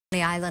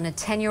Coney Island, a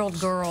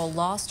 10-year-old girl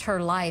lost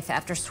her life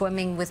after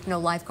swimming with no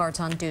lifeguards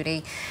on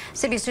duty.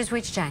 CBS News'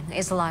 Weijia Jiang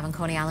is live on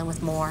Coney Island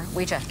with more.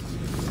 Weijia.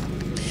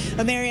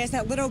 Mary, as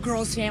that little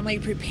girl's family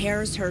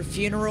prepares her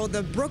funeral,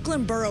 the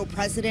Brooklyn Borough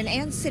president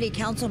and city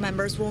council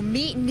members will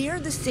meet near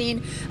the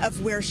scene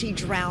of where she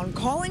drowned,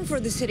 calling for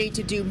the city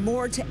to do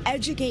more to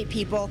educate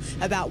people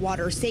about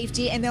water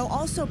safety, and they'll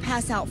also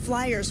pass out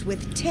flyers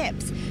with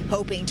tips,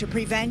 hoping to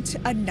prevent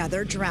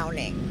another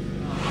drowning.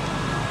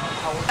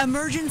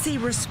 Emergency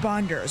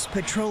responders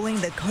patrolling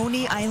the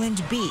Coney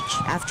Island beach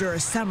after a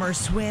summer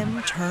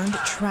swim turned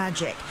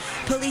tragic.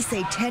 Police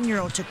say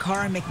 10-year-old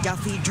Takara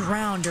McDuffie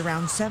drowned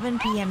around 7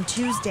 p.m.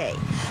 Tuesday.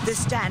 The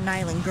Staten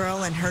Island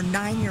girl and her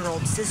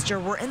 9-year-old sister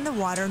were in the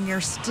water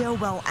near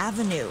Stillwell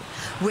Avenue.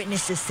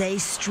 Witnesses say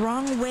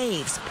strong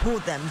waves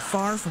pulled them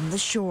far from the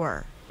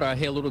shore. I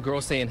hear a little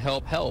girl saying,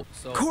 "Help, help."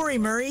 So Corey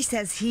Murray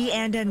says he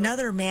and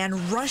another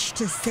man rushed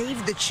to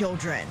save the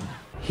children.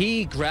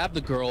 he grabbed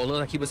the girl. It looked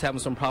like he was having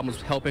some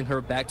problems helping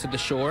her back to the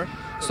shore.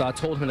 So I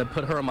told him to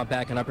put her on my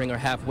back and I bring her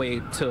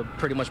halfway to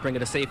pretty much bring her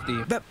to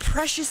safety. But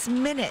precious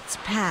minutes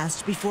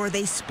passed before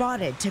they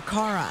spotted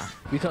Takara.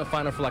 We couldn't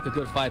find her for like a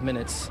good 5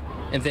 minutes.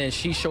 And then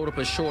she showed up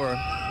ashore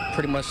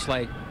pretty much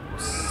like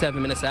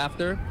 7 minutes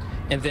after.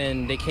 And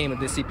then they came and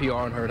did CPR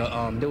on her.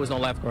 There was no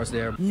lifeguards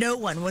there. No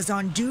one was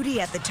on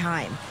duty at the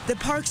time. The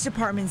Parks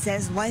Department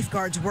says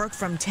lifeguards work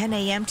from 10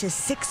 a.m. to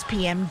 6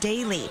 p.m.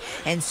 daily,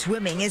 and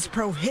swimming is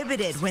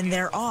prohibited when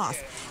they're off.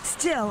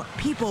 Still,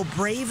 people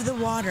brave the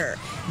water.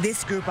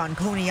 This group on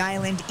Coney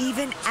Island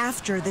even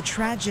after the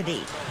tragedy,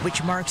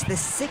 which marks the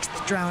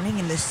 6th drowning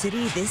in the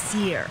city this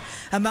year.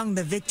 Among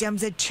the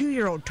victims, a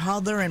 2-year-old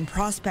toddler in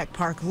Prospect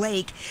Park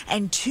Lake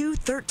and 2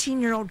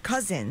 13-year-old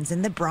cousins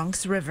in the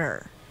Bronx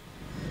River.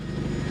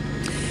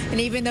 And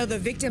even though the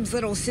victim's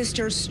little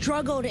sister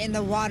struggled in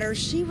the water,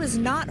 she was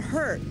not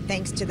hurt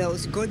thanks to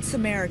those good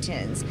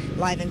Samaritans.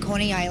 Live in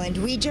Coney Island,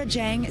 Weijia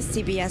Jiang,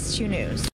 CBS 2 News.